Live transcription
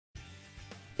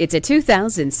It's a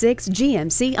 2006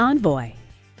 GMC Envoy.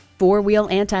 Four-wheel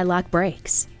anti-lock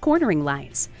brakes, cornering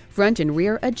lights, front and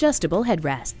rear adjustable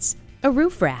headrests, a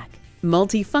roof rack,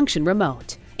 multi-function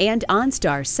remote, and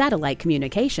OnStar satellite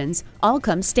communications all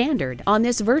come standard on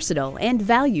this versatile and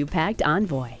value-packed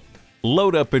Envoy.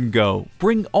 Load up and go.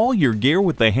 Bring all your gear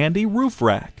with the handy roof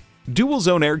rack. Dual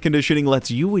zone air conditioning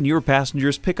lets you and your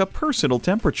passengers pick a personal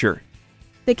temperature.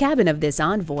 The cabin of this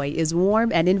Envoy is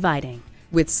warm and inviting,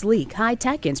 with sleek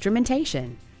high-tech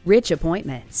instrumentation, rich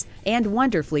appointments, and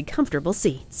wonderfully comfortable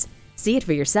seats. See it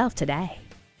for yourself today.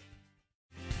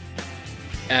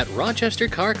 At Rochester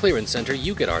Car Clearance Center,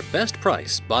 you get our best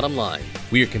price, bottom line.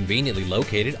 We are conveniently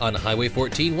located on Highway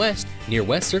 14 West, near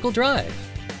West Circle Drive.